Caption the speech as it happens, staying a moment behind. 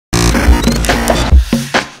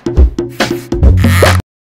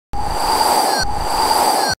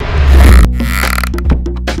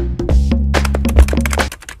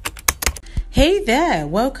there,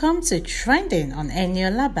 welcome to Trending on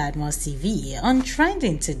Eniola Badmus TV. On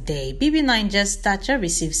Trending today, BB9's Tacha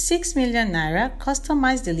received 6 million naira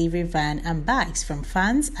customized delivery van and bags from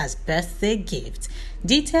fans as birthday gift.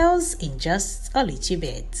 Details in just a little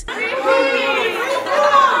bit.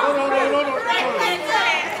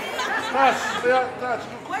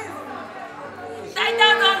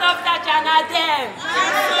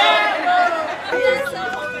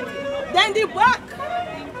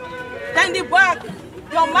 Then the back.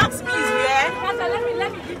 Your max is here.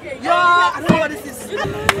 Let me give you. I don't know what this is. We're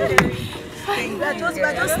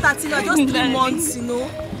just starting. We're just 2 months, you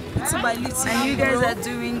know. Little by little. And you guys are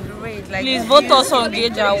doing great. Like, please vote us on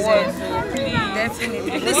Gauge Awards. Please.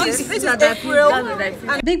 Definitely. This is April.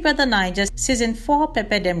 Big Brother Niger's Season 4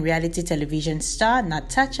 Peperempe reality television star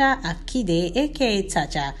Tacha aka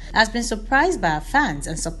Tacha has been surprised by her fans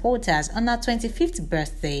and supporters on her 25th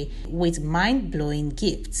birthday with mind-blowing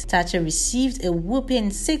gifts. Tacha received a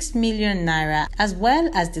whopping 6 million naira as well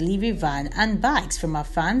as delivery van and bags from her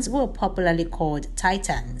fans who are popularly called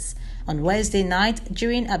Titans. On Wednesday night,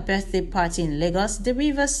 during a birthday party in Lagos, the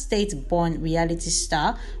Rivers State-born reality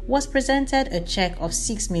star was presented a check of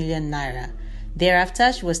 6 million naira.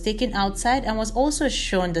 Thereafter, she was taken outside and was also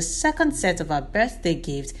shown the second set of her birthday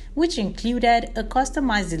gifts, which included a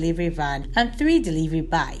customized delivery van and 3 delivery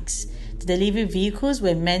bags. The delivery vehicles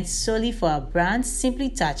were meant solely for our brand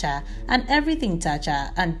Simply Tacha and Everything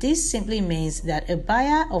Tacha, and this simply means that a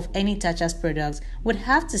buyer of any Tacha's products would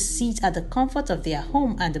have to sit at the comfort of their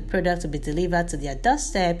home and the product to be delivered to their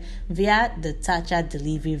doorstep via the Tacha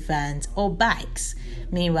delivery vans or bikes.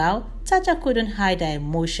 Meanwhile, Tacha couldn't hide her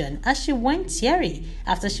emotion as she went teary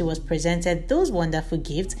after she was presented those wonderful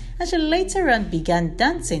gifts, and she later on began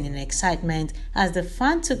dancing in excitement as the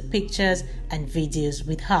fan took pictures and videos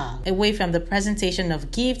with her. Away from the presentation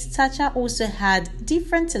of gifts, Tacha also had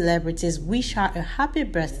different celebrities wish her a happy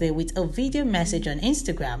birthday with a video message on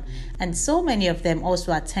Instagram, and so many of them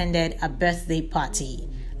also attended a birthday party.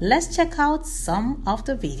 Let's check out some of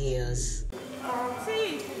the videos.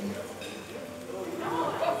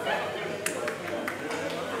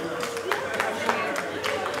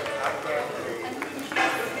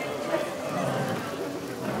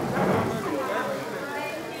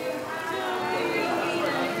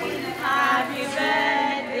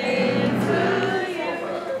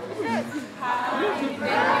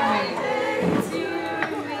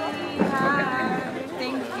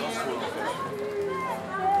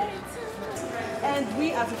 And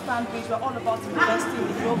we as a fan page, we're all about investing in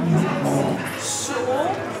your business. So,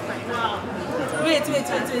 wait. Let me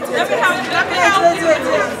help you.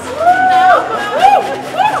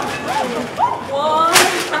 1,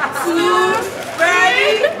 2,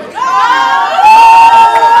 ready, go!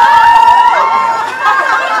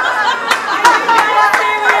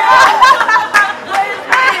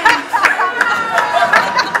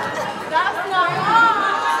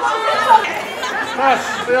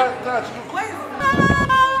 Touch.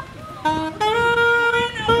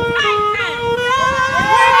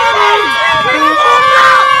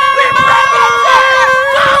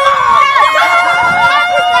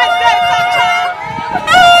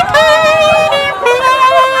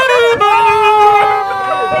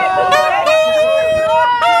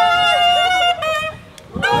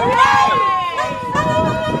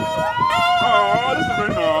 This is very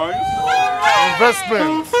nice.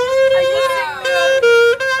 Investment.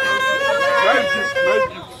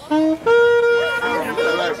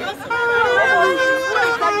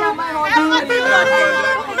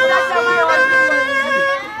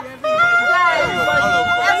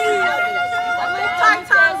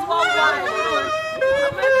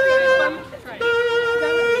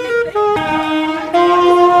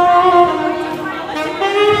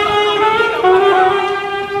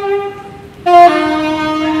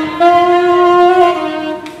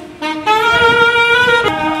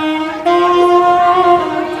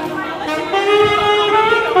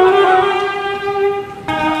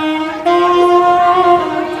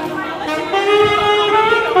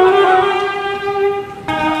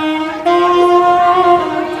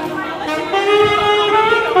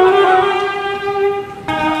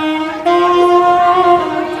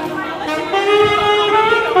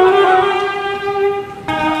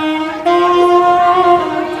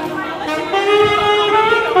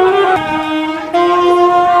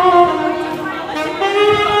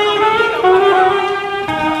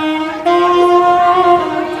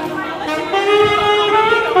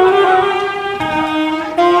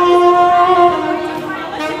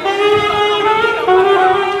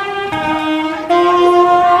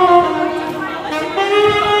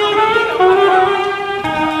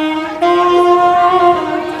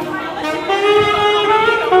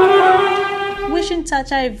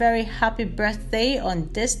 Tacha a very happy birthday on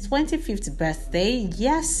this 25th birthday.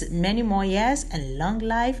 Yes, many more years and long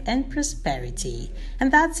life and prosperity. And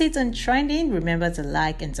that's it on Trending. Remember to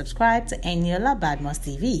like and subscribe to Eniola Badmus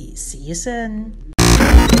TV. See you soon.